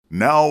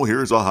Now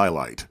here's a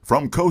highlight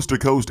from Coast to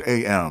Coast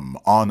AM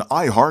on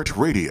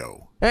iHeartRadio.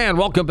 And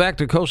welcome back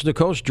to Coast.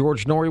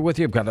 George Noory with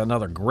you. I've got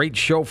another great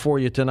show for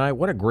you tonight.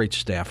 What a great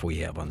staff we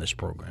have on this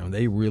program.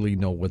 They really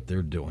know what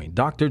they're doing.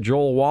 Dr.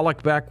 Joel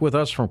Wallach back with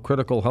us from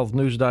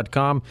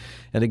criticalhealthnews.com.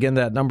 And again,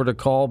 that number to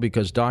call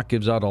because Doc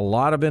gives out a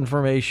lot of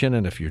information.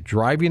 And if you're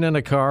driving in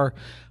a car,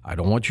 I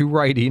don't want you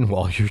writing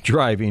while you're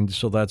driving.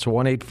 So that's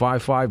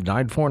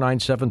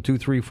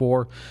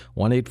 1-855-949-7234,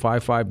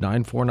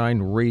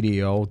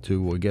 1-855-949-RADIO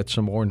to get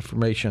some more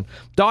information.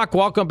 Doc,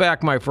 welcome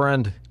back, my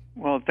friend.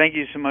 Well, thank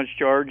you so much,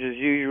 George. As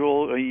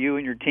usual, you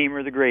and your team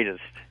are the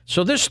greatest.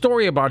 So this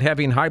story about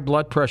having high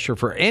blood pressure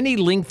for any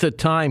length of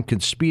time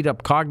can speed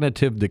up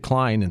cognitive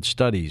decline in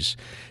studies.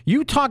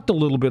 You talked a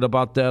little bit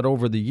about that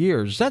over the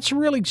years. That's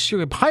really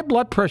serious. High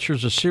blood pressure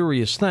is a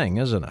serious thing,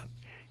 isn't it?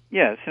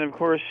 Yes, and of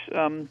course,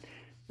 the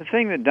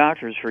thing that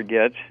doctors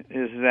forget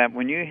is that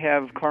when you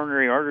have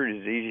coronary artery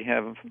disease, you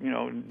have,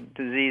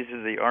 disease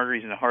of the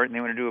arteries in the heart, and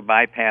they want to do a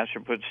bypass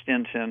or put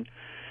stents in.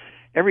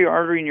 Every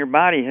artery in your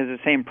body has the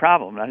same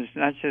problem. It's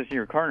not just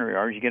your coronary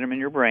arteries. You get them in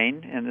your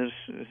brain, and this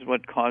is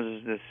what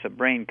causes this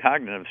brain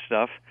cognitive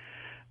stuff.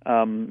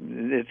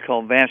 It's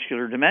called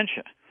vascular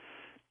dementia.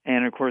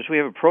 And, of course, we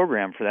have a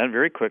program for that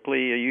very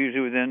quickly.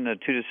 Usually within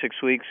 2 to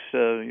 6 weeks,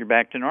 you're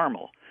back to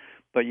normal.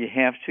 But you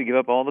have to give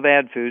up all the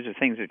bad foods, the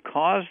things that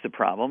cause the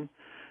problem,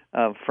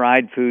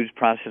 fried foods,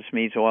 processed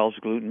meats, oils,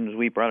 glutens,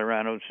 wheat,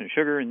 brown oats, and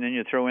sugar, and then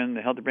you throw in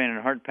the Healthy Brain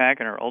and Heart Pack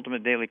and our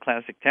Ultimate Daily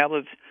Classic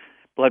tablets.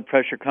 Blood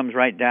pressure comes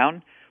right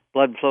down.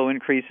 Blood flow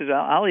increases.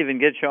 I'll even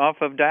get you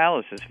off of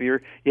dialysis. If you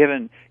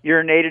haven't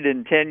urinated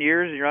in 10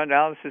 years and you're on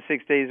dialysis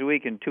 6 days a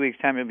week, in 2 weeks'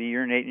 time you'll be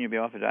urinating and you'll be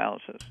off of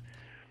dialysis.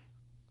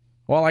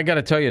 Well, I got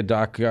to tell you,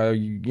 Doc,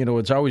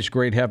 it's always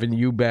great having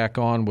you back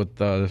on with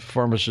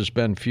pharmacist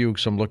Ben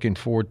Fuchs. I'm looking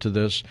forward to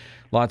this.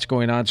 Lots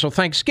going on. So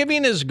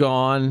Thanksgiving is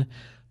gone.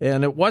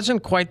 And it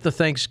wasn't quite the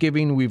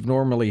Thanksgiving we've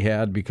normally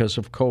had because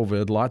of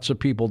COVID. Lots of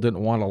people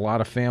didn't want a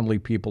lot of family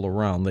people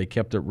around. They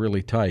kept it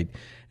really tight.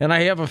 And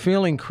I have a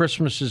feeling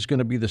Christmas is going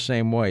to be the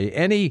same way.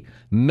 Any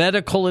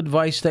medical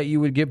advice that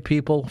you would give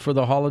people for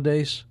the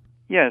holidays?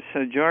 Yes,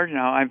 George,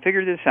 now I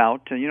figured this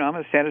out. I'm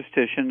a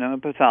statistician, I'm a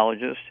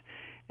pathologist.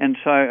 And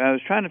so I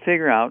was trying to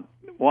figure out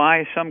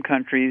why some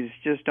countries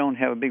just don't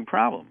have a big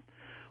problem.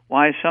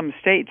 Why some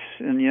states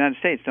in the United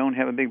States don't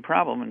have a big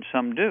problem and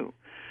some do.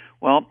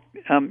 Well,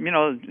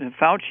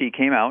 Fauci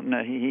came out and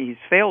he's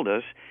failed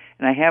us,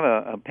 and I have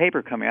a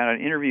paper coming out. I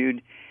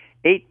interviewed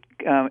 8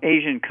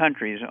 Asian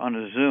countries on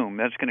a Zoom.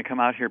 That's going to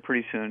come out here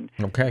pretty soon.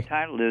 Okay. The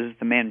title is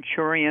The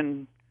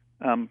Manchurian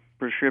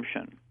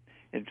Prescription.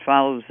 It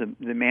follows the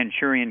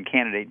Manchurian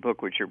Candidate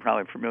book, which you're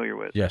probably familiar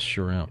with. Yes,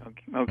 sure am.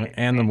 Okay.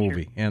 And the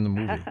movie. And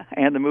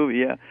the movie,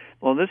 yeah.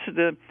 Well, this is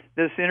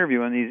this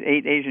interview on these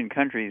 8 Asian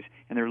countries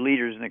and their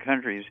leaders in the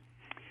countries.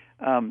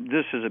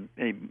 This is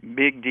a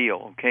big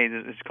deal, okay?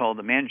 It's called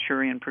the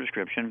Manchurian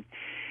Prescription.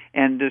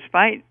 And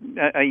despite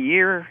a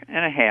year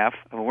and a half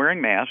of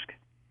wearing masks,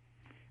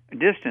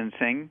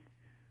 distancing,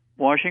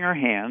 washing our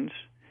hands,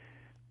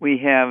 we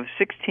have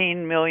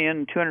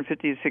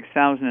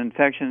 16,256,000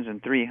 infections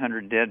and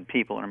 300 dead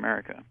people in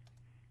America.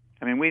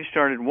 I mean, we've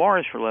started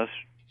wars for less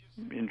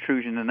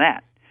intrusion than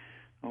that,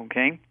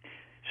 okay?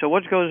 So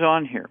what goes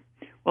on here?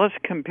 Well, let's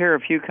compare a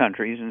few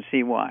countries and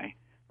see why,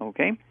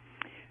 okay?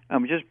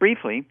 Just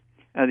briefly,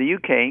 the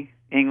UK,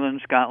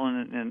 England,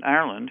 Scotland, and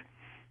Ireland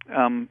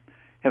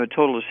have a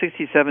total of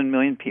 67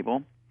 million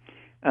people.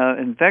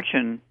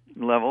 Infection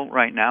level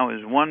right now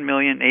is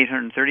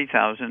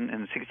 1,830,000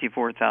 and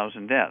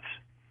 64,000 deaths.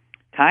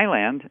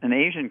 Thailand, an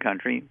Asian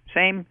country,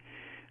 same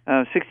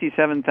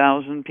 67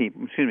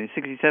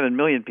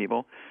 million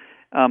people.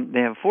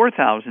 They have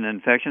 4,000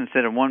 infections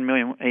instead of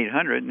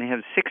 1,800,000, and they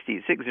have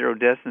 60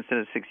 deaths instead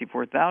of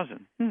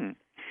 64,000. Well,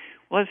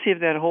 let's see if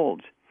that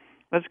holds.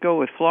 Let's go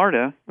with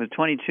Florida with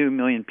 22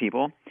 million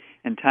people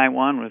and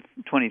Taiwan with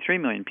 23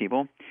 million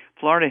people.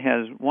 Florida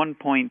has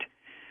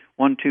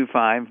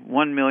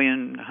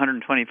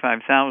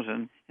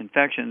 1,125,000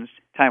 infections.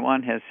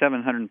 Taiwan has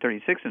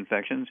 736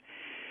 infections.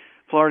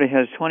 Florida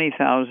has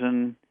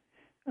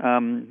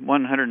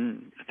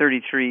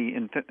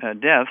 20,133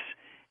 deaths,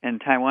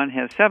 and Taiwan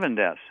has 7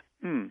 deaths.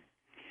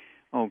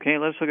 Okay,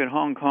 let's look at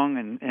Hong Kong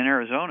and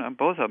Arizona.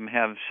 Both of them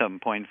have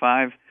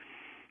 7.5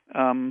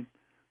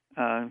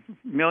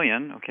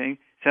 million, okay,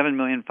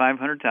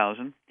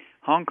 7,500,000.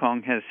 Hong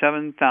Kong has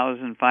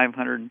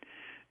 7,500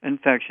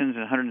 infections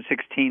and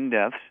 116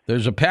 deaths.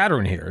 There's a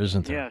pattern here,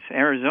 isn't there? Yes.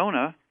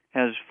 Arizona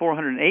has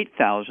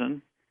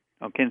 408,000,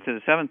 okay, instead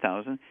of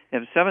 7,000. They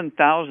have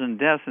 7,000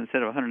 deaths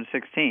instead of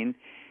 116.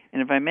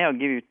 And if I may, I'll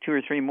give you 2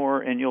 or 3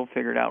 more, and you'll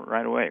figure it out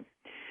right away.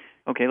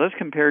 Okay, let's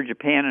compare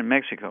Japan and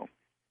Mexico.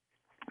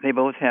 They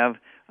both have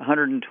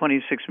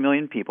 126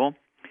 million people.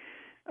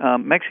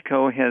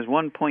 Mexico has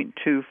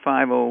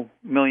 1.250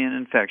 million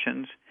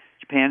infections.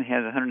 Japan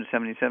has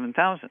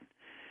 177,000.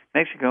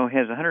 Mexico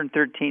has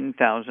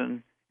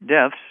 113,000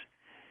 deaths.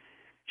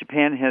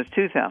 Japan has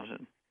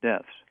 2,000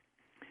 deaths.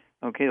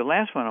 Okay, the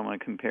last one I want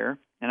to compare,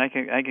 and I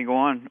can go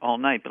on all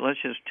night, but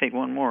let's just take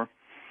one more.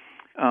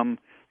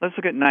 let's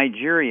look at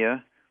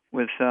Nigeria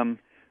with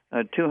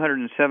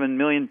 207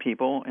 million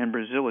people and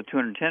Brazil with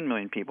 210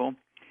 million people.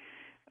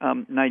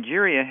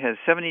 Nigeria has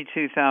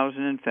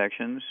 72,000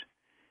 infections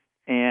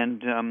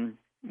and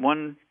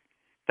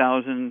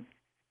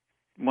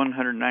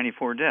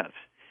 1,194 deaths.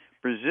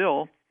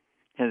 Brazil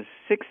has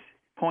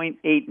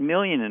 6.8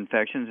 million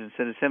infections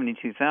instead of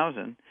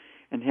 72,000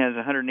 and has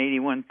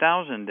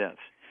 181,000 deaths.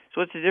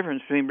 So what's the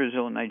difference between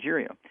Brazil and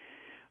Nigeria?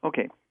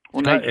 Okay.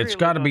 Well, it's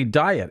got to be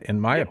diet, in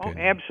my opinion.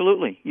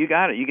 Absolutely. You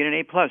got it. You get an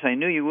A+. I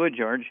knew you would,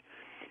 George.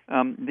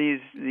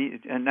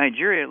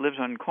 Nigeria lives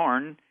on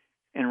corn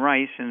and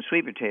rice and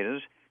sweet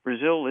potatoes.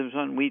 Brazil lives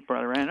on wheat,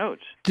 barley, and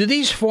oats. Do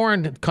these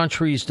foreign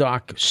countries,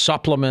 Doc,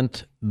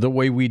 supplement the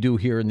way we do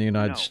here in the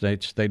United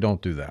States? They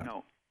don't do that.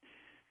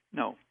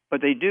 No.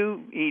 But they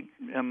do eat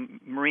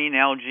marine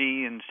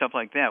algae and stuff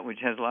like that,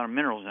 which has a lot of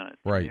minerals in it.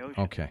 Right.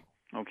 Okay.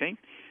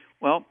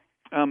 Well,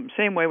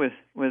 same way with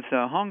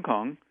Hong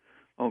Kong.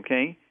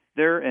 Okay.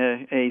 They're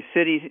a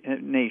city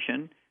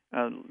nation,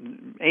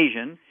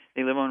 Asian.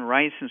 They live on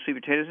rice and sweet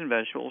potatoes and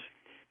vegetables.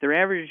 Their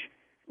average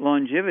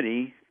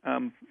longevity,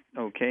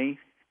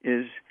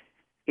 is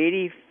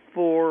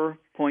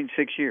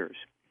 84.6 years.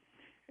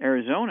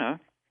 Arizona,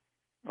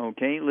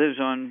 lives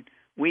on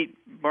wheat,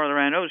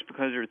 barley, and oats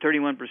because they're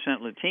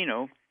 31%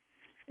 Latino,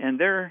 and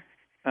their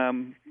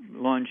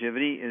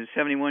longevity is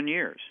 71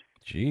 years.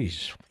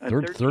 Jeez,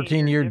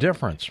 13-year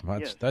difference.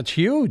 That's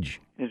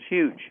huge. It's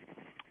huge.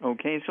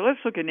 Okay, so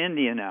let's look at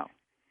India now.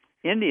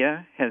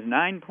 India has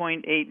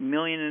 9.8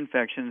 million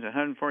infections,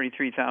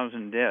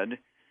 143,000 dead.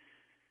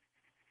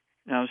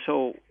 Now,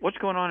 so what's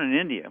going on in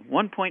India?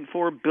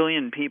 1.4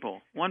 billion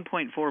people.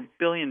 1.4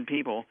 billion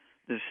people,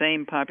 the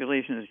same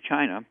population as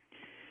China.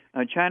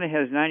 China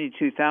has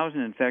 92,000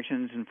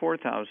 infections and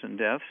 4,000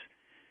 deaths.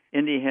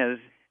 India has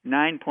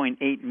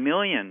 9.8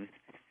 million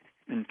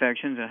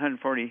infections and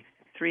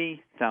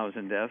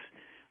 143,000 deaths.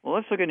 Well,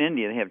 let's look at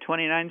India. They have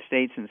 29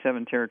 states and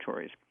 7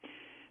 territories.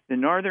 The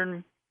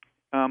northern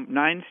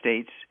 9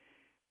 states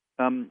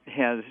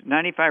has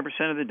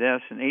 95% of the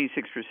deaths and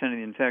 86% of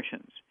the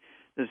infections.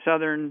 The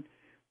southern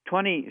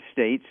 20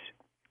 states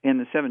and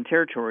the 7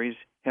 territories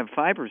have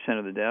 5%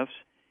 of the deaths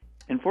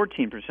and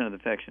 14% of the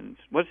infections.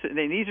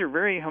 These are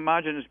very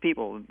homogeneous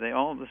people. They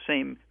all have the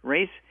same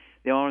race.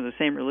 They all have the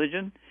same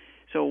religion.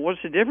 So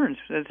what's the difference?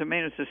 It's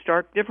a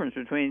stark difference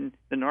between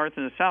the north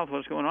and the south.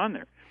 What's going on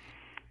there?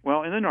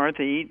 Well, in the north,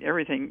 they eat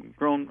everything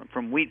grown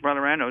from wheat,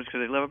 barley, and oats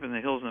because they live up in the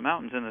hills and the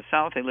mountains. In the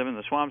south, they live in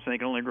the swamps and they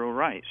can only grow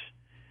rice.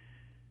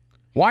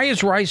 Why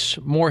is rice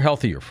more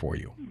healthier for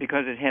you?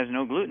 Because it has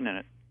no gluten in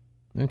it.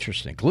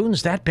 Interesting.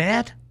 Gluten's that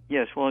bad?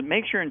 Yes. Well, it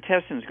makes your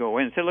intestines go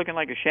away. Instead of looking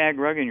like a shag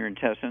rug in your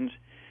intestines,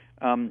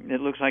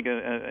 it looks like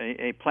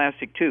a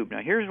plastic tube.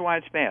 Now, here's why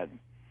it's bad.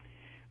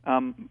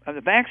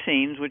 The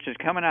vaccines, which is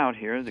coming out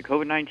here, the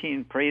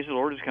COVID-19, praise the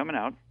Lord, is coming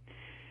out.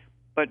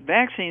 But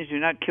vaccines do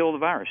not kill the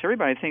virus.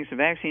 Everybody thinks the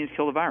vaccines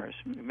kill the virus.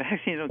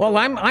 Vaccines don't. Well,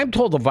 I'm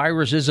told the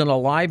virus isn't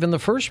alive in the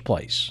first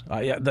place,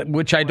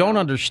 which I don't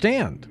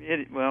understand.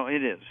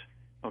 It is.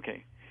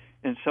 Okay.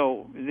 And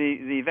so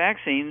the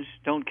vaccines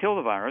don't kill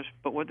the virus,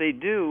 but what they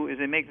do is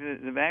they make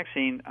the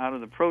vaccine out of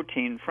the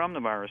protein from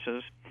the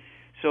viruses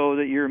so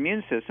that your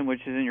immune system,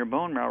 which is in your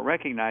bone marrow,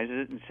 recognizes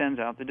it and sends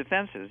out the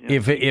defenses.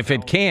 If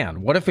it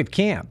can. What if it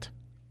can't?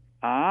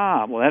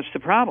 Well, that's the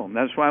problem.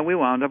 That's why we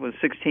wound up with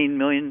 16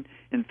 million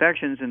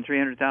infections and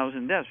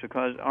 300,000 deaths,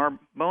 because our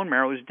bone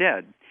marrow is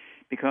dead.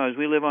 Because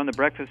we live on the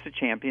breakfast of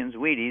champions,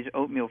 Wheaties,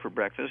 oatmeal for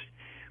breakfast.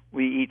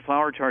 We eat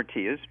flour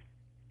tortillas.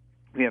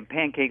 We have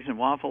pancakes and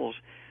waffles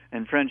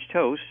and French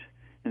toast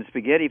and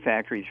spaghetti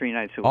factory 3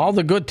 nights a week. All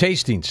the good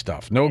tasting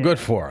stuff. No good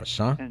for us,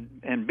 huh?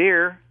 And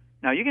beer.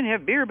 Now, you can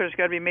have beer, but it's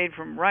got to be made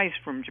from rice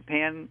from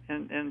Japan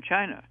and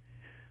China.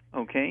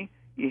 Okay?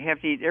 You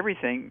have to eat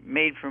everything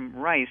made from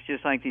rice,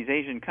 just like these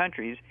Asian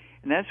countries.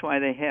 And that's why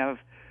they have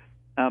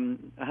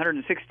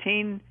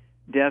 116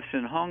 deaths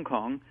in Hong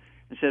Kong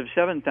instead of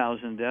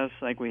 7,000 deaths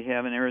like we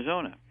have in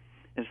Arizona.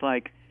 It's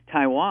like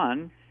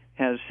Taiwan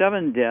has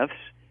 7 deaths,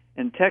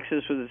 and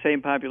Texas, with the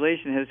same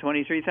population, has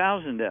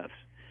 23,000 deaths.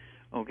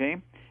 Okay?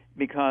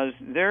 Because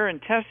their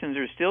intestines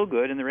are still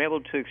good, and they're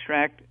able to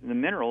extract the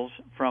minerals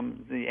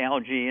from the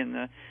algae and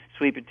the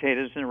sweet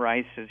potatoes and the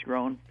rice that's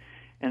grown.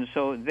 And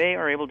so they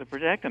are able to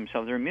protect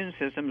themselves. Their immune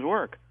systems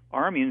work.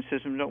 Our immune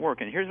systems don't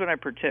work. And here's what I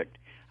predict.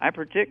 I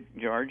predict,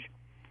 George,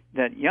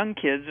 that young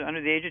kids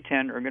under the age of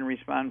 10 are going to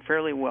respond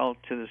fairly well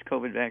to this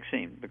COVID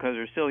vaccine because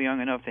they're still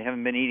young enough. They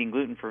haven't been eating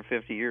gluten for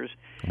 50 years.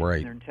 Right.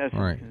 And their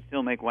intestines can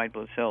still make white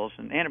blood cells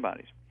and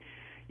antibodies.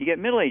 You get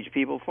middle-aged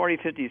people, 40,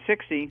 50,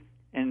 60,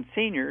 and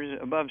seniors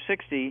above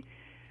 60,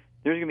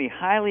 there's going to be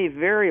highly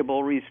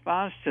variable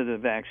response to the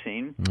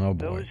vaccine. Oh,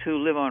 boy. Those who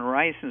live on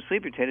rice and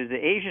sweet potatoes, the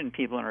Asian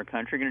people in our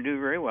country, are going to do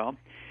very well.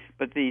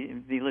 But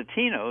the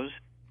Latinos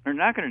are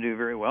not going to do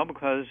very well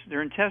because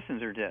their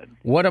intestines are dead.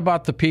 What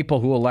about the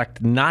people who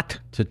elect not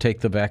to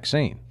take the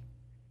vaccine?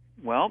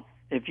 Well,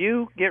 if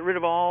you get rid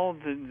of all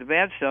the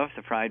bad stuff,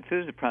 the fried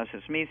foods, the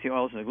processed meats, the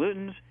oils, and the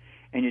glutens,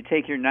 and you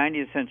take your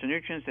 90 essential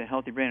nutrients, the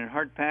Healthy Brain and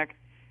Heart Pack,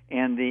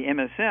 and the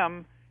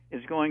MSM,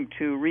 is going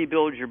to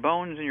rebuild your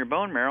bones and your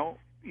bone marrow,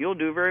 you'll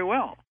do very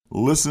well.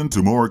 Listen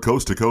to more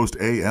Coast to Coast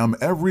AM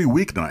every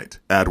weeknight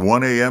at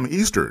 1 a.m.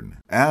 Eastern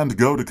and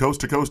go to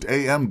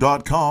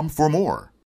coasttocoastam.com for more.